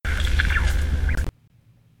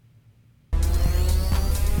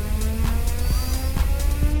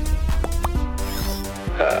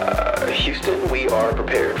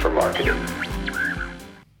for marketers.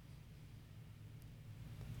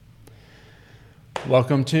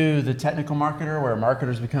 Welcome to The Technical Marketer, where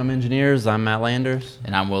marketers become engineers. I'm Matt Landers.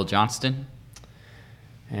 And I'm Will Johnston.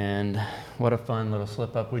 And what a fun little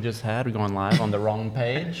slip-up we just had. We're going live on the wrong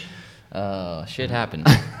page. Shit happens.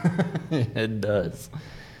 It does.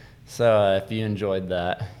 So if you enjoyed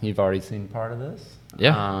that, you've already seen part of this.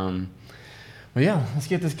 Yeah. Well, yeah, let's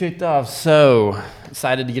get this kicked off. So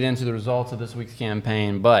excited to get into the results of this week's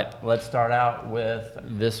campaign, but let's start out with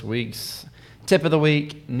this week's tip of the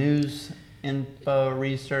week, news, info,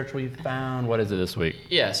 research we found. What is it this week?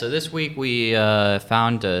 Yeah, so this week we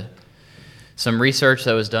found some research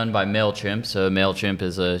that was done by MailChimp. So MailChimp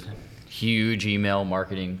is a huge email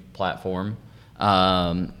marketing platform.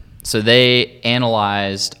 So they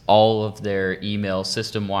analyzed all of their emails,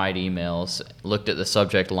 system-wide emails, looked at the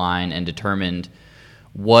subject line, and determined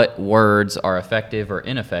what words are effective or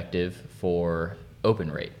ineffective for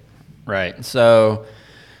open rate. Right. So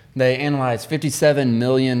they analyzed 57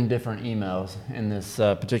 million different emails in this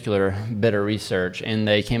particular bit of research, and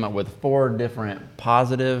they came up with 4 different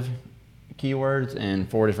positive keywords and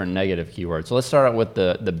 4 different negative keywords. So let's start out with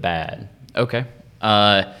the bad. Okay.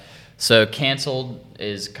 So canceled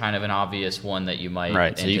is kind of an obvious one that you might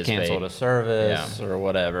Right, so you anticipate. canceled a service or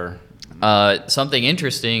whatever. Something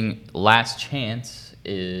interesting, last chance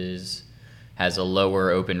has a lower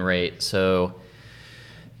open rate. So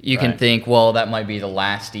you can think, well, that might be the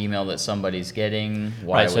last email that somebody's getting.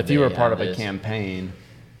 Why so would if you were they part have of a this? campaign,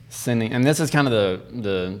 sending, and this is kind of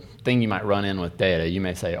the thing you might run in with data. You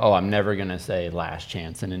may say, oh, I'm never going to say last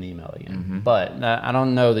chance in an email again. Mm-hmm. But I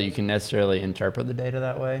don't know that you can necessarily interpret the data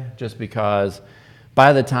that way, just because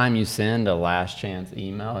by the time you send a last chance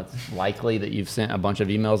email, it's likely that you've sent a bunch of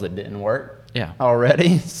emails that didn't work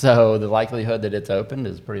already. So the likelihood that it's opened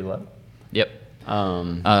is pretty low. Yep.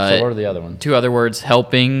 So what are the other ones? 2 other words,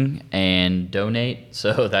 helping and donate.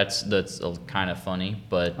 So that's kind of funny,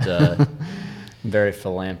 but Very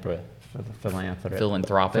philanthropic.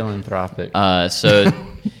 Philanthropic. So,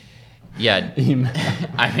 yeah,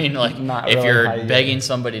 I mean, like, Not if really you're how you- begging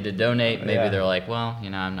somebody to donate, maybe Yeah. they're like, well,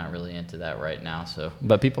 I'm not really into that right now. So,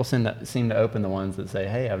 But people seem to open the ones that say,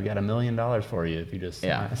 hey, I've got $1 million for you if you just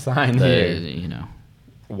yeah, sign here.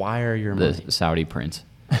 Wire your money. the Saudi prince.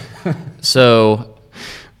 So,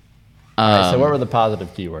 So what were the positive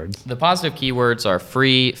keywords? the positive keywords are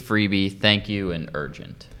free, freebie, thank you, and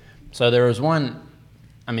urgent. So there was one,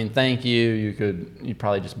 thank you. You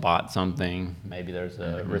probably just bought something. Maybe there's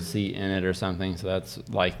a receipt in it or something, so that's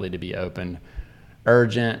likely to be opened.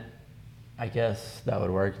 Urgent, I guess that would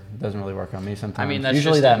work. It doesn't really work on me sometimes. That's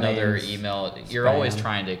Usually just that another means email. You're spam. always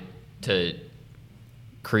trying to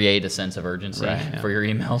create a sense of urgency for your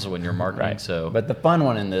emails when you're marketing. Right. So, But the fun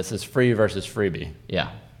one in this is free versus freebie.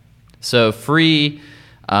 yeah. So free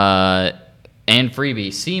and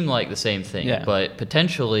freebie seem like the same thing, but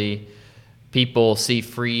potentially people see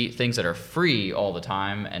free things that are free all the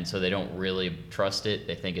time, and so they don't really trust it.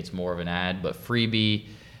 They think it's more of an ad. But freebie,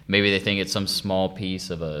 maybe they think it's some small piece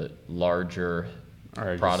of a larger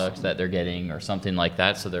product that they're getting or something like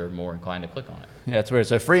that, so they're more inclined to click on it. Yeah, it's weird.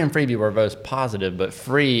 So free and freebie were both positive, but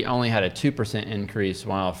free only had a 2% increase,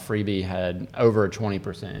 while freebie had over a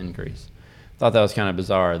 20% increase. Thought that was kind of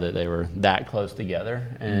bizarre that they were that close together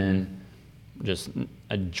and just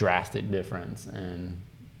a drastic difference in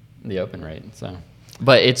the open rate. So,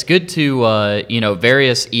 but it's good to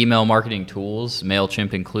various email marketing tools,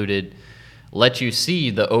 MailChimp included, let you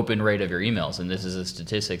see the open rate of your emails, and this is a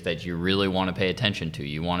statistic that you really want to pay attention to.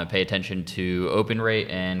 You want to pay attention to open rate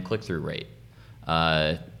and click-through rate.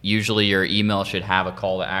 Usually your email should have a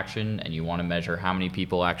call to action, and you want to measure how many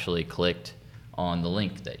people actually clicked on the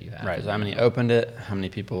link that you have. right. So how many opened it, how many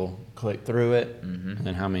people clicked through it, and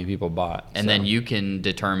then how many people bought. And then you can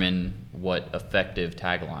determine what effective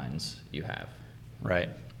taglines you have. Right.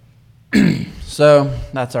 So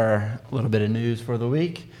that's our little bit of news for the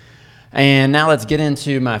week. And now let's get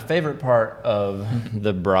into my favorite part of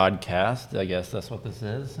the broadcast. I guess that's what this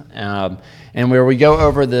is. And where we go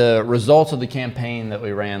over the results of the campaign that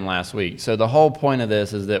we ran last week. So the whole point of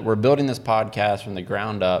this is that we're building this podcast from the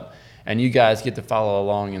ground up, and you guys get to follow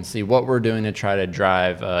along and see what we're doing to try to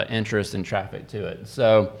drive interest and traffic to it.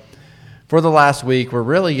 So for the last week, we're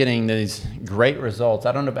really getting these great results.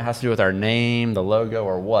 I don't know if it has to do with our name, the logo,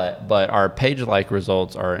 or what, but our page-like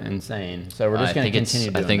results are insane. So we're just going to continue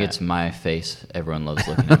doing that. I think it's my face. Everyone loves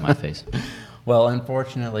looking at my face. Well,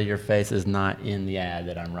 unfortunately, your face is not in the ad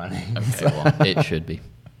that I'm running. Okay, well, it should be.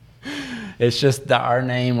 It's just our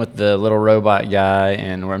name with the little robot guy,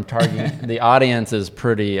 and where I'm targeting the audience is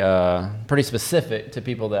pretty specific to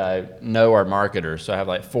people that I know are marketers. So I have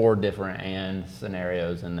like 4 different and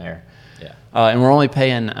scenarios in there. Yeah. And we're only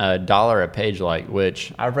paying $1 a page like,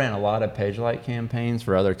 which I've ran a lot of page like campaigns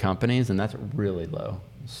for other companies, and that's really low.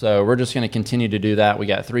 So we're just going to continue to do that. We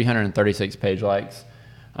got 336 page likes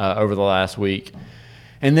over the last week.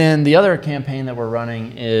 And then the other campaign that we're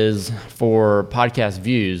running is for podcast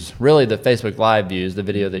views, really the Facebook Live views, the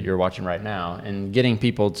video that you're watching right now, and getting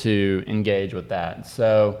people to engage with that.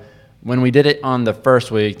 So when we did it on the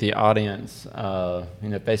first week, the audience,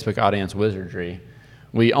 Facebook audience wizardry,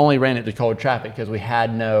 we only ran it to cold traffic because we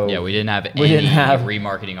had no... Yeah, we didn't have any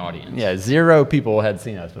remarketing audience. Yeah, 0 people had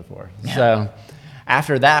seen us before. Yeah. So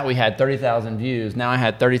after that, we had 30,000 views. Now I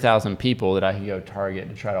had 30,000 people that I could go target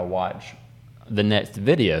to try to watch the next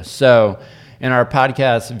video. So in our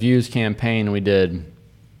podcast views campaign, we did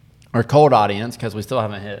our cold audience because we still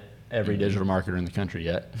haven't hit every digital marketer in the country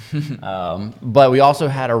yet. But we also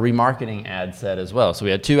had a remarketing ad set as well. So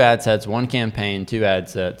we had 2 ad sets, 1 campaign, 2 ad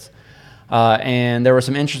sets. And there were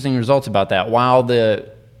some interesting results about that. While the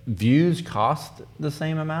views cost the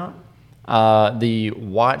same amount, the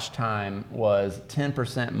watch time was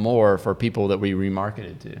 10% more for people that we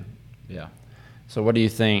remarketed to. Yeah. So what do you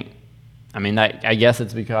think? I mean, I guess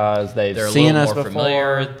it's because they're seen us before.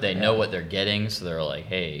 Familiar. They know what they're getting, so they're like,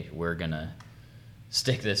 "Hey, we're gonna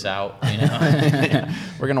stick this out." Yeah.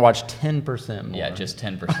 We're gonna watch 10% more. Yeah, just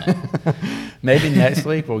 10%. Maybe next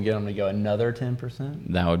week we'll get them to go another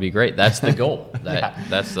 10%. That would be great. That's the goal.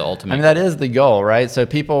 That's the ultimate. I mean, that is the goal, right? So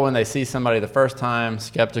people, when they see somebody the first time,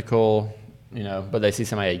 skeptical, but they see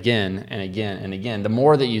somebody again and again and again. The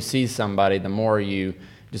more that you see somebody, the more you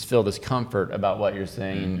just feel this comfort about what you're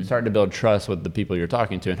saying, and start to build trust with the people you're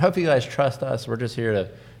talking to. And hope you guys trust us. We're just here to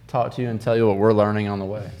talk to you and tell you what we're learning on the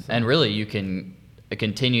way. So. And really, you can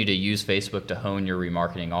continue to use Facebook to hone your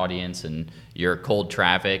remarketing audience and your cold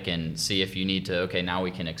traffic, and see if you need to, now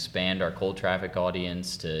we can expand our cold traffic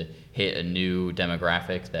audience to hit a new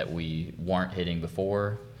demographic that we weren't hitting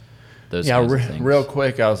before. Those kinds of things. Real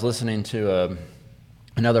quick, I was listening to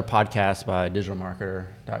another podcast by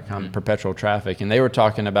digitalmarketer.com, Perpetual Traffic, and they were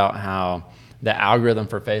talking about how the algorithm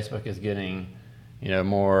for Facebook is getting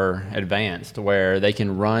more advanced, where they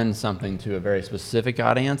can run something to a very specific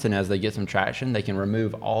audience, and as they get some traction, they can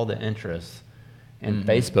remove all the interests, and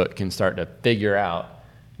Facebook can start to figure out,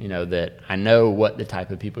 that I know what the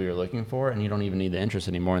type of people you're looking for, and you don't even need the interest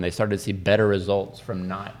anymore, and they started to see better results from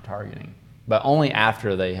not targeting. But only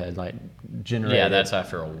after they had generated. Yeah, that's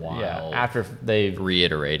after a while. Yeah, after they've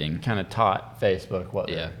reiterating, kind of taught Facebook what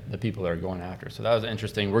the people are going after. So that was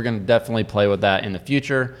interesting. We're going to definitely play with that in the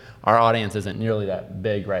future. Our audience isn't nearly that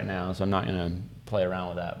big right now, so I'm not going to play around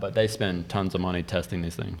with that. But they spend tons of money testing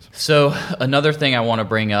these things. So another thing I want to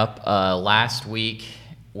bring up, last week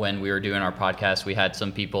when we were doing our podcast, we had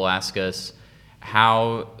some people ask us,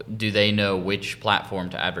 how do they know which platform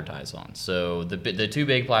to advertise on? So the 2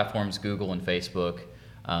 big platforms, Google and Facebook,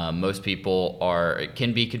 most people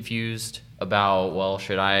can be confused about, well,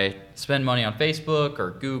 should I spend money on Facebook or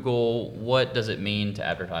Google? What does it mean to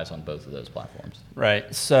advertise on both of those platforms?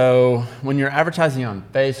 Right. So when you're advertising on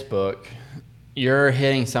Facebook, you're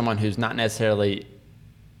hitting someone who's not necessarily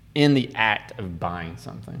in the act of buying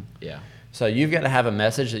something. Yeah. So you've got to have a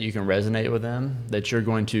message that you can resonate with them, that you're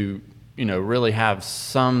going to really have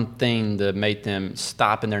something to make them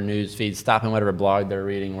stop in their news feed, stop in whatever blog they're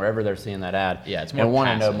reading, wherever they're seeing that ad. Yeah, it's more and want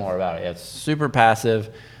to passive. know more about it. It's super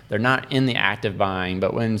passive. They're not in the act of buying.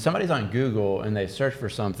 But when somebody's on Google and they search for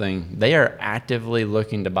something, they are actively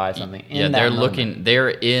looking to buy something. They're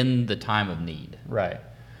in the time of need. Right.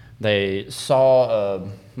 They saw,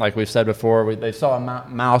 like we've said before, they saw a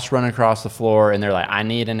mouse run across the floor, and they're like, I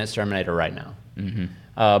need an exterminator right now. Mm-hmm.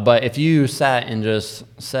 But if you sat and just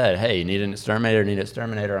said, hey, you need an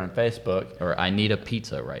exterminator on Facebook. Or I need a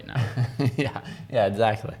pizza right now. yeah,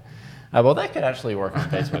 exactly. Well, that could actually work on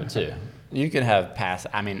Facebook too. You could have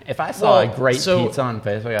if I saw a great pizza on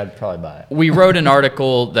Facebook, I'd probably buy it. We wrote an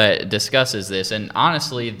article that discusses this, and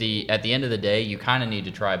honestly, at the end of the day, you kind of need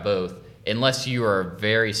to try both, unless you are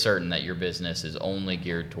very certain that your business is only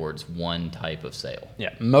geared towards one type of sale.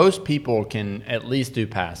 Yeah, most people can at least do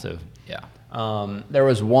passive. Yeah. There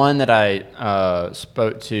was one that I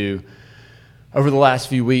spoke to over the last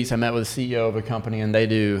few weeks. I met with the CEO of a company, and they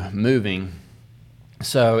do moving.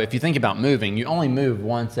 So if you think about moving, you only move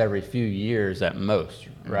once every few years at most,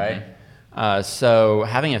 right? Mm-hmm. So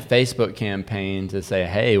having a Facebook campaign to say,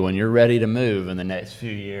 hey, when you're ready to move in the next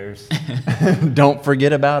few years, don't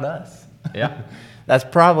forget about us. Yeah. That's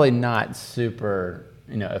probably not super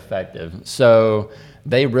effective. So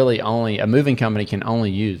they really a moving company can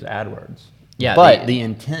only use AdWords. Yeah, but the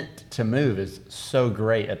intent to move is so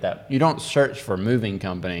great at that. You don't search for moving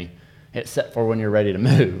company except for when you're ready to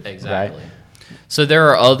move. Exactly. Right? So there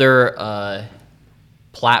are other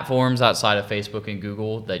platforms outside of Facebook and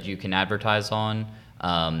Google that you can advertise on.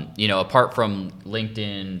 Apart from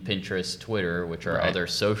LinkedIn, Pinterest, Twitter, which are other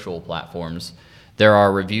social platforms, there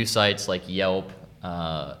are review sites like Yelp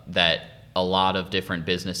that a lot of different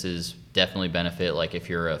businesses definitely benefit. Like if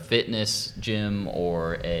you're a fitness gym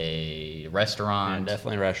or a restaurant,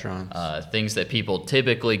 definitely restaurants. things that people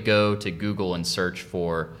typically go to Google and search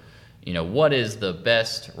for. What is the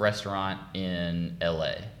best restaurant in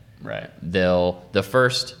LA? Right. The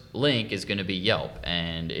first link is going to be Yelp,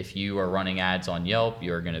 and if you are running ads on Yelp,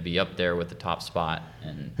 you're going to be up there with the top spot,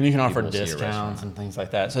 and you can offer people will see your discounts restaurant. and things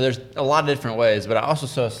like that. So there's a lot of different ways, but I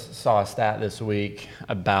also saw a stat this week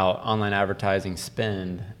about online advertising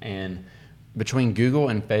spend, and between Google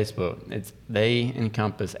and Facebook, they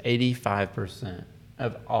encompass 85%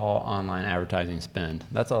 of all online advertising spend.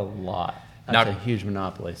 That's a lot. That's a huge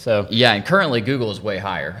monopoly. So Yeah, and currently Google is way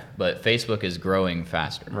higher, but Facebook is growing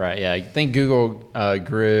faster. right, yeah, I think Google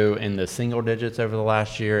grew in the single digits over the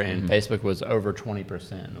last year, and Facebook was over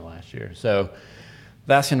 20% in the last year. So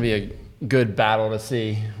that's going to be a good battle to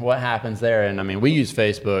see what happens there. And I mean, we use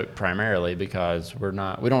Facebook primarily because we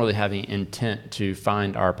don't really have any intent to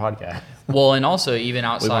find our podcast. Well, and also even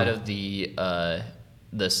outside of the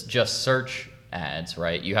just search ads,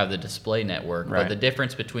 right? You have the display network, Right. but the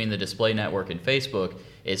difference between the display network and Facebook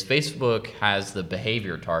is Facebook has the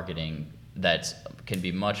behavior targeting that can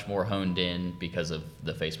be much more honed in because of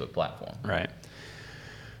the Facebook platform. Right.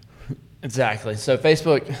 Exactly. So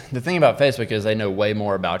Facebook, the thing about Facebook is they know way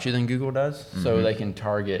more about you than Google does. So they can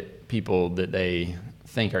target people that they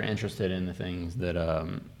think are interested in the things that,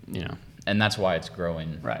 And that's why it's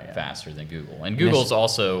growing Right, yeah. faster than Google. And Google's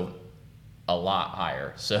also a lot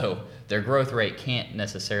higher. So their growth rate can't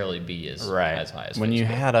necessarily be as high as when Facebook. you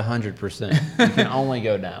had 100%, you can only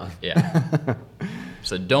go down. Yeah.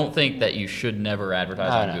 So don't think that you should never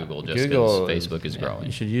advertise on Google just because Facebook is growing.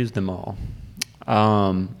 You should use them all.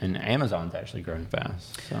 And Amazon's actually growing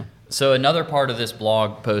fast. So another part of this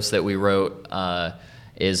blog post that we wrote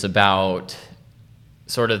is about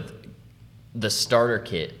sort of the starter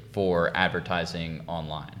kit for advertising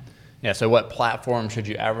online. Yeah, so what platform should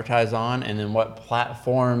you advertise on, and then what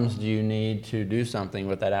platforms do you need to do something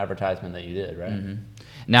with that advertisement that you did, right?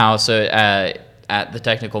 Now, so at The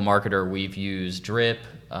Technical Marketer, we've used Drip,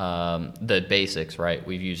 the basics, right?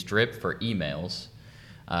 We've used Drip for emails.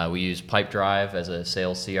 We use Pipedrive as a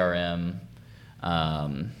sales CRM.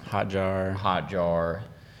 Hotjar.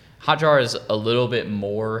 Hotjar is a little bit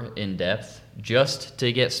more in depth. Just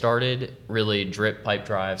to get started, really Drip,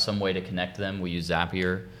 Pipedrive, some way to connect them. We use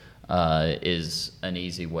Zapier. Is an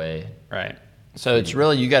easy way. Right. So it's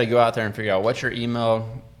really, you got to go out there and figure out what's your email.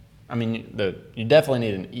 I mean, you definitely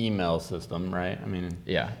need an email system, right? I mean,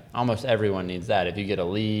 Yeah. almost everyone needs that. If you get a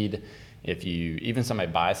lead, even somebody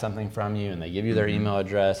buys something from you and they give you their email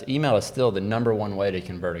address, email is still the number one way to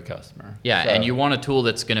convert a customer. Yeah, So- and you want a tool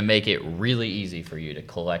that's going to make it really easy for you to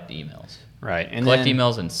collect emails. Right. And Collect then,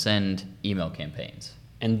 emails and send email campaigns.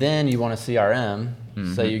 And then you want a CRM.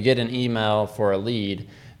 So you get an email for a lead.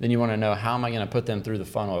 Then you want to know, how am I going to put them through the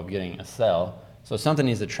funnel of getting a sell? So something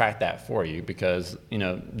needs to track that for you, because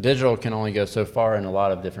digital can only go so far in a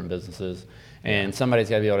lot of different businesses, and somebody's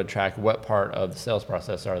got to be able to track what part of the sales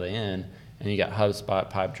process are they in. And you got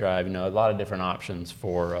HubSpot, Pipedrive, a lot of different options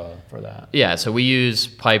for that. Yeah, so we use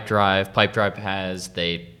Pipedrive. Pipedrive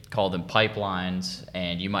they call them pipelines,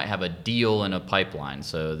 and you might have a deal in a pipeline.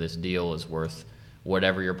 So this deal is worth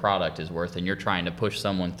whatever your product is worth, and you're trying to push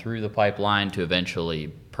someone through the pipeline to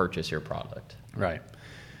eventually purchase your product. Right.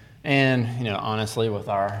 And, honestly, with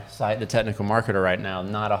our site, The Technical Marketer, right now,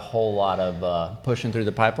 not a whole lot of pushing through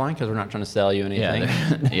the pipeline, because we're not trying to sell you anything.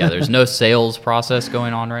 There's no sales process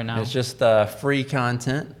going on right now. It's just free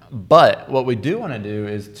content. But what we do want to do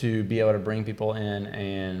is to be able to bring people in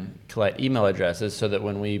and collect email addresses, so that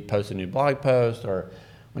when we post a new blog post, or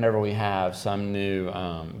whenever we have some new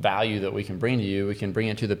value that we can bring to you, we can bring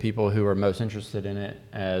it to the people who are most interested in it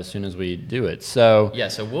as soon as we do it. So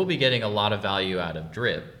we'll be getting a lot of value out of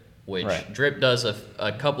Drip, which Drip does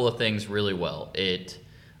a couple of things really well. It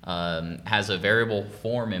has a variable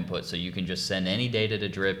form input, so you can just send any data to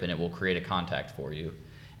Drip and it will create a contact for you.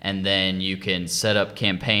 And then you can set up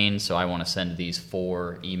campaigns. So I want to send these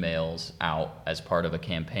 4 emails out as part of a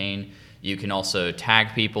campaign. You can also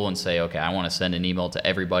tag people and say, okay, I want to send an email to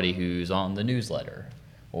everybody who's on the newsletter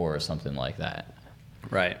or something like that.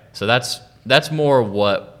 Right. So that's more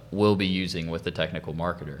what we'll be using with The Technical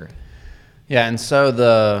Marketer. Yeah, and so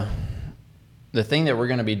the thing that we're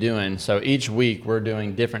going to be doing, so each week we're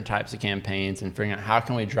doing different types of campaigns and figuring out how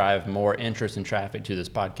can we drive more interest and traffic to this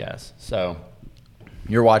podcast. So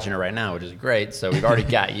you're watching it right now, which is great. So we've already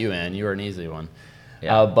got you in. You were an easy one.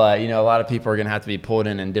 Yeah. But, a lot of people are going to have to be pulled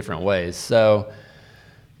in different ways. So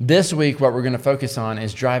this week, what we're going to focus on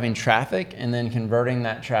is driving traffic and then converting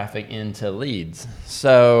that traffic into leads.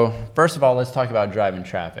 So first of all, let's talk about driving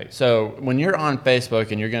traffic. So when you're on Facebook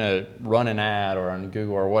and you're going to run an ad or on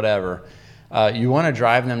Google or whatever, you want to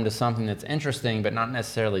drive them to something that's interesting but not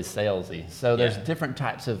necessarily salesy. So there's different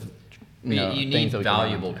types of you need things that we can run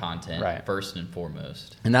valuable into. content Right. first and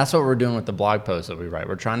foremost. And that's what we're doing with the blog posts that we write.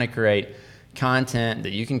 We're trying to create content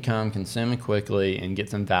that you can come consume quickly and get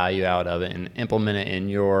some value out of it and implement it in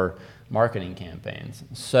your marketing campaigns.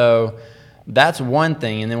 So that's one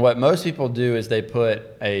thing. And then what most people do is they put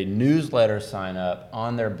a newsletter sign up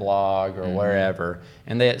on their blog or wherever,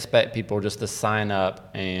 and they expect people just to sign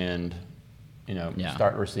up and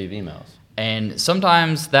start to receive emails. And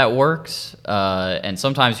sometimes that works, and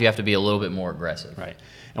sometimes you have to be a little bit more aggressive. Right.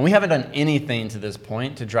 And we haven't done anything to this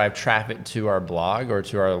point to drive traffic to our blog or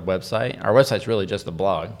to our website. Our website's really just a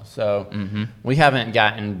blog. So we haven't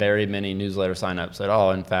gotten very many newsletter signups at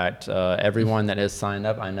all. In fact, everyone that has signed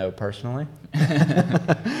up, I know personally.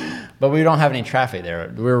 But we don't have any traffic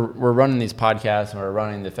there. We're running these podcasts and we're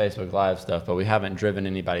running the Facebook Live stuff, but we haven't driven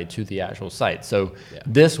anybody to the actual site. So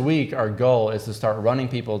this week, our goal is to start running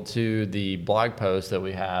people to the blog posts that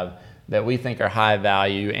we have that we think are high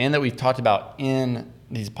value and that we've talked about in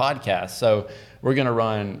these podcasts. So we're going to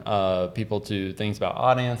run people to things about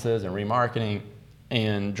audiences and remarketing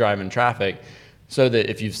and driving traffic so that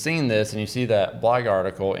if you've seen this and you see that blog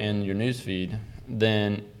article in your newsfeed,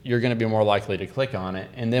 then you're going to be more likely to click on it.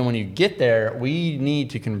 And then when you get there, we need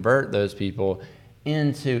to convert those people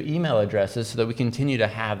into email addresses so that we continue to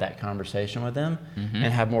have that conversation with them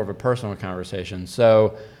and have more of a personal conversation.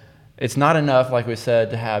 So it's not enough, like we said,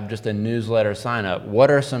 to have just a newsletter sign up. What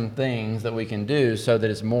are some things that we can do so that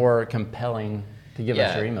it's more compelling to give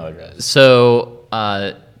us your email address? So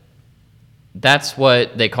that's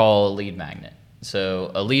what they call a lead magnet. So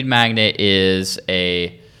a lead magnet is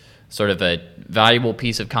a sort of a valuable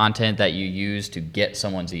piece of content that you use to get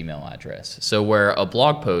someone's email address. So where a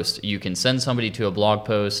blog post, you can send somebody to a blog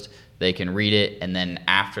post, they can read it, and then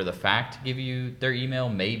after the fact give you their email,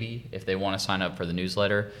 maybe, if they want to sign up for the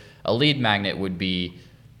newsletter. A lead magnet would be,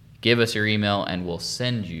 give us your email and we'll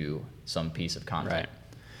send you some piece of content. Right.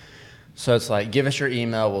 So it's like, give us your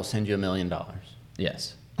email, we'll send you $1 million.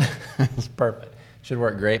 Yes. It's perfect. Should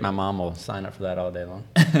work great. My mom will sign up for that all day long.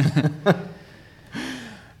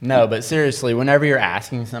 No, but seriously, whenever you're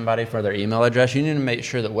asking somebody for their email address, you need to make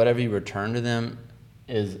sure that whatever you return to them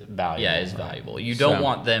is valuable. Yeah, is valuable. You don't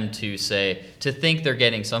want them to think they're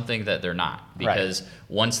getting something that they're not. Because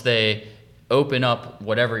once they open up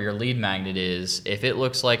whatever your lead magnet is, if it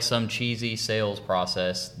looks like some cheesy sales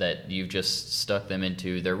process that you've just stuck them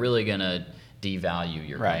into, they're really going to devalue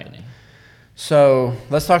your company. So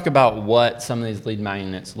let's talk about what some of these lead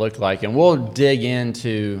magnets look like, and we'll dig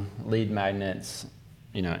into lead magnets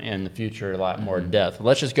in the future a lot more depth.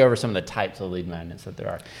 Let's just go over some of the types of lead magnets that there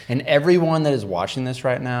are. And everyone that is watching this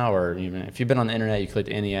right now, or even if you've been on the internet, you clicked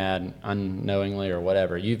any ad unknowingly or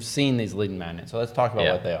whatever, you've seen these lead magnets. So let's talk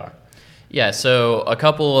about what they are. Yeah, so a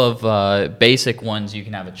couple of basic ones, you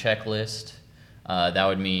can have a checklist. That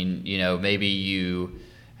would mean, maybe you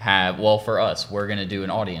have, for us, we're going to do an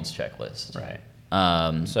audience checklist. Right.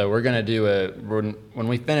 So we're going to do when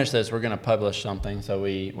we finish this, we're going to publish something. So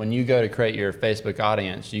when you go to create your Facebook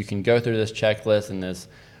audience, you can go through this checklist and this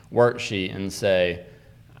worksheet and say,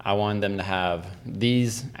 I want them to have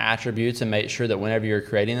these attributes, and make sure that whenever you're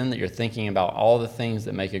creating them, that you're thinking about all the things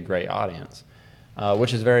that make a great audience,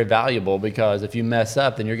 which is very valuable, because if you mess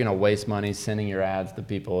up, then you're going to waste money sending your ads to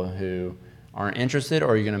people who aren't interested,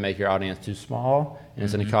 or you're going to make your audience too small and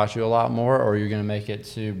it's going to cost you a lot more, or you're going to make it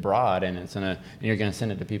too broad and you're going to send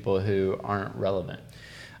it to people who aren't relevant.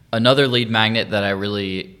 Another lead magnet that I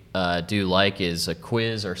really do like is a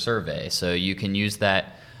quiz or survey. So you can use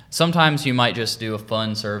that. Sometimes you might just do a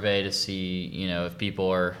fun survey to see, if people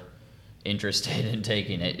are interested in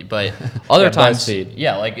taking it. But other times,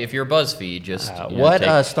 BuzzFeed. like if you're BuzzFeed, just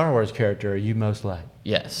what Star Wars character are you most like?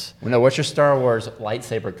 Yes. No, what's your Star Wars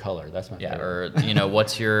lightsaber color? That's my favorite. Or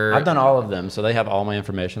what's your? I've done all of them, so they have all my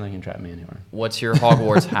information. They can track me anywhere. What's your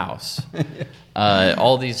Hogwarts house?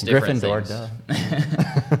 All these different Gryffindor,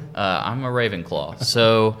 things. I'm a Ravenclaw,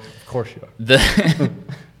 so of course you are.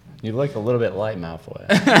 You look a little bit light,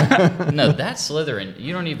 Malfoy. No, that's Slytherin.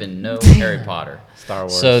 You don't even know Harry Potter. Star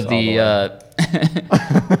Wars. So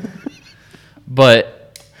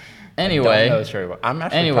but Anyway, don't know Cherry Whale. I'm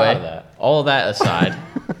actually proud of that. all of that aside,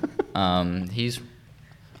 he's a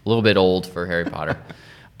little bit old for Harry Potter.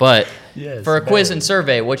 But Yes, for a quiz very. and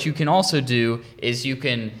survey, what you can also do is you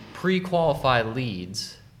can pre-qualify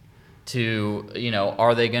leads to,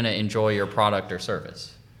 are they going to enjoy your product or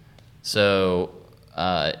service? So,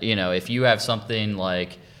 if you have something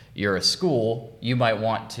like you're a school, you might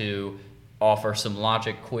want to offer some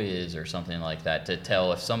logic quiz or something like that to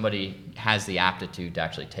tell if somebody has the aptitude to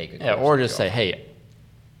actually take a quiz. Yeah, or just say, hey,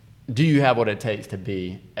 do you have what it takes to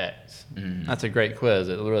be X? That's a great quiz.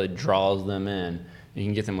 It really draws them in. You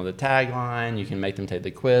can get them with a tagline. You can make them take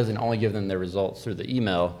the quiz and only give them their results through the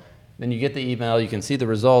email. Then you get the email. You can see the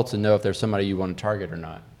results and know if there's somebody you want to target or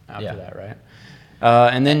not after that, right?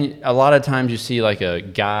 And then a lot of times you see like a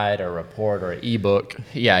guide or report or an ebook.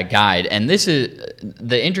 Yeah, a guide. And this is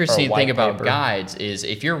the interesting white thing about paper. guides is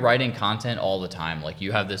if you're writing content all the time, like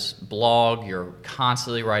you have this blog, you're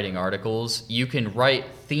constantly writing articles, you can write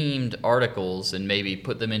themed articles and maybe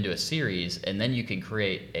put them into a series, and then you can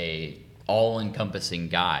create a all-encompassing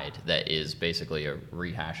guide that is basically a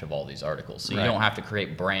rehash of all these articles. So you Right. don't have to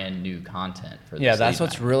create brand new content for this. Yeah, that's lead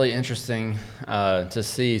what's magnet. really interesting to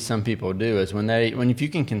see some people do is if you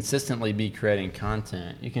can consistently be creating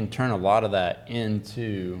content, you can turn a lot of that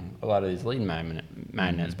into a lot of these lead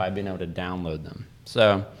magnets by being able to download them.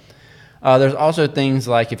 So there's also things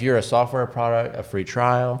like if you're a software product, a free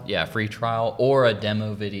trial. Yeah, free trial or a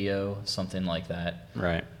demo video, something like that.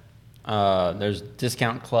 Right. There's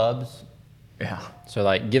discount clubs. Yeah. So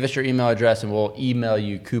like, give us your email address and we'll email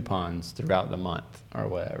you coupons throughout the month or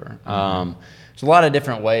whatever. There's a lot of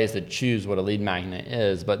different ways to choose what a lead magnet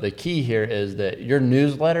is, but the key here is that your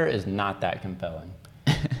newsletter is not that compelling.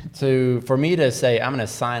 For me to say I'm going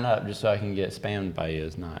to sign up just so I can get spammed by you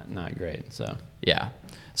is not great. So Yeah.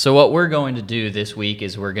 So what we're going to do this week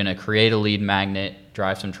is we're going to create a lead magnet,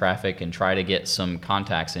 drive some traffic, and try to get some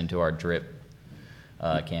contacts into our drip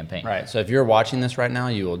campaign. right. So if you're watching this right now,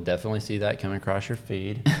 you will definitely see that come across your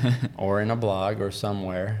feed or in a blog or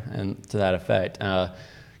somewhere and to that effect.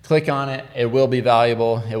 Click on it. It will be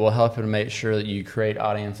valuable. It will help you to make sure that you create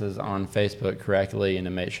audiences on Facebook correctly and to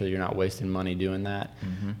make sure you're not wasting money doing that.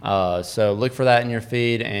 So look for that in your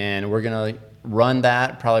feed, and we're going to run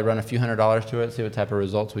that, probably run a few $100s to it, see what type of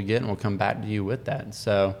results we get, and we'll come back to you with that.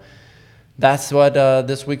 So that's what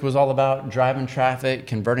this week was all about, driving traffic,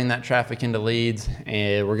 converting that traffic into leads,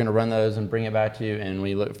 and we're going to run those and bring it back to you, and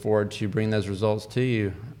we look forward to bringing those results to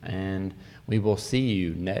you, and we will see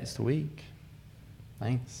you next week.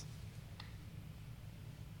 Thanks.